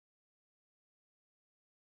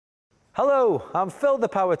Hello, I'm Phil the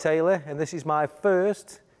Power Tailor, and this is my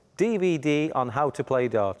first DVD on how to play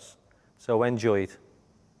darts. So enjoy it.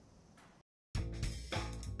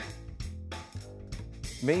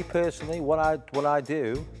 Me personally, what I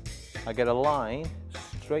do, I get a line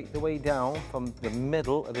straight the way down from the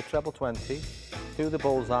middle of the treble 20, through the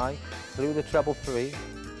bullseye, through the treble 3,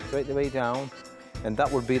 straight the way down, and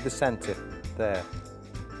that would be the centre there.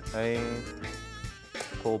 Aim,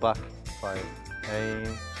 pull back, fire,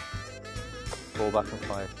 aim, pull back and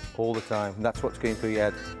fire, all the time. And that's what's going through your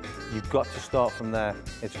head. You've got to start from there.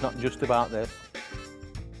 It's not just about this.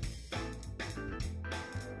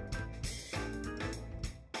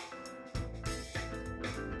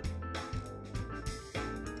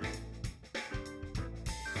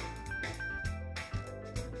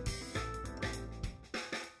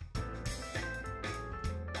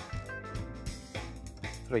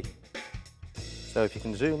 Three. So if you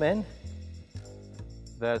can zoom in,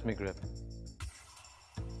 there's my grip.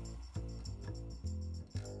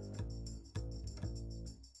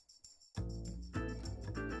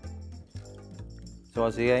 So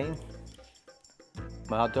as the aim,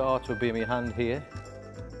 my dart will be in my hand here.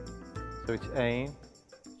 So it's aim,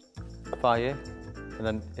 fire, and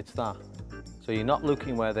then it's that. So you're not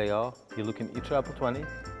looking where they are, you're looking at your treble 20,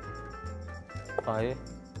 fire,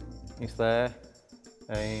 it's there,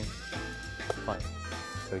 aim, fire.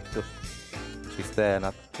 So it's there, and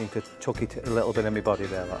I seem to tuck it a little bit in my body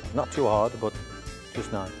there. Like. Not too hard, but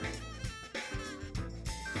just nice.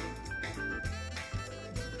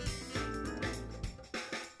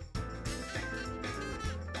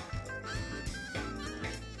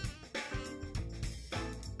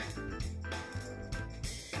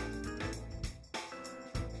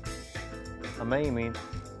 I'm aiming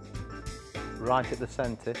right at the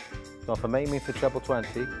centre. So if I'm aiming for treble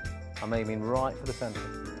 20, I'm aiming right for the centre,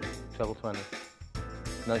 treble 20.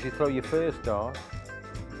 And as you throw your first dart,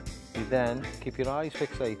 you then keep your eyes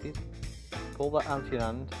fixated, pull that out of your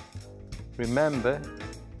hand, remember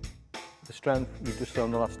the strength you've just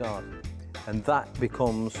thrown the last dart. And that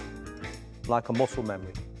becomes like a muscle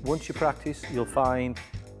memory. Once you practice, you'll find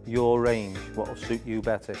your range, what will suit you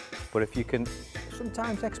better. But if you can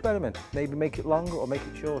sometimes experiment, maybe make it longer or make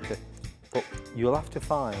it shorter, but you'll have to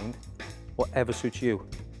find whatever suits you.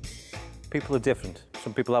 People are different.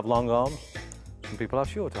 Some people have long arms, some people have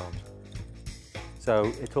short arms. So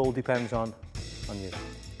it all depends on you.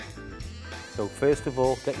 So first of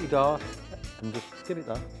all, get your dart and just give it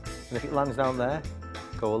that. And if it lands down there,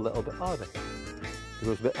 go a little bit harder. It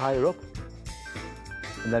goes a bit higher up.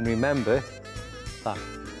 And then remember that,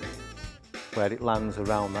 where it lands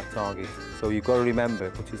around that target. So you've got to remember,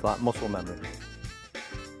 which is like muscle memory.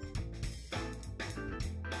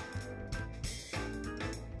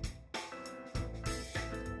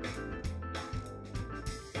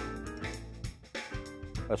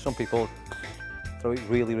 Some people throw it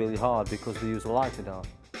really, really hard because they use a lighter dart.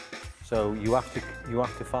 So you have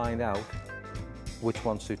to find out which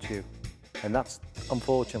one suits you. And that's,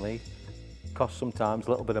 unfortunately, costs sometimes a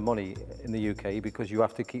little bit of money in the UK because you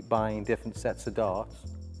have to keep buying different sets of darts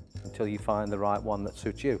until you find the right one that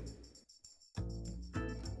suits you.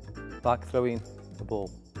 Like throwing a ball,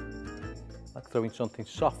 like throwing something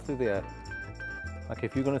soft through the air. Like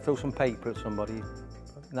if you're going to throw some paper at somebody,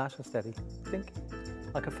 nice and steady, think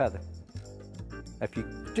like a feather. If you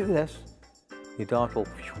do this, your dart will.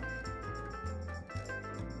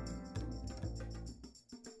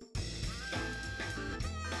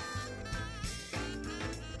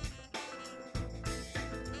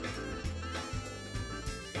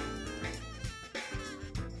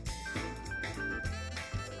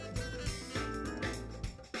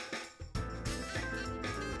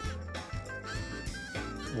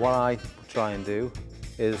 What I try and do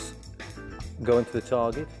is go into the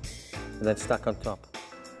target and then stack on top.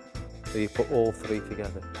 So you put all three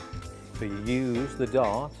together. So you use the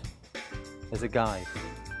dart as a guide.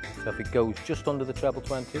 So if it goes just under the treble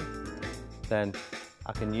 20, then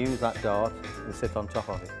I can use that dart and sit on top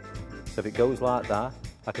of it. So if it goes like that,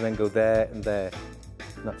 I can then go there and there,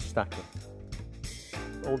 and that's stacking.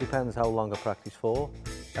 It all depends how long I practice for.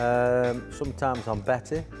 Sometimes I'm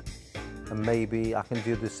better, and maybe I can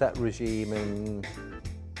do the set regime in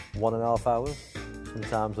 1.5 hours.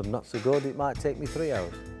 Sometimes I'm not so good, it might take me 3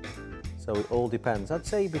 hours. So it all depends. I'd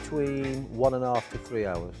say between 1.5 to 3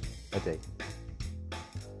 hours a day.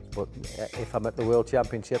 But if I'm at the World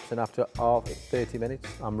Championships and after 30 minutes,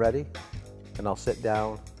 I'm ready, and I'll sit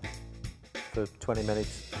down for 20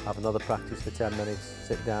 minutes, have another practice for 10 minutes,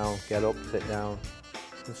 sit down, get up, sit down,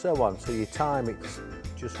 and so on. So you time it's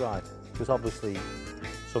just right. Because obviously,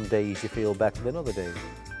 some days you feel better than other days.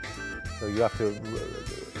 So you have to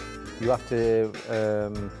You have to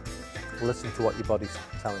listen to what your body's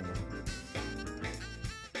telling you.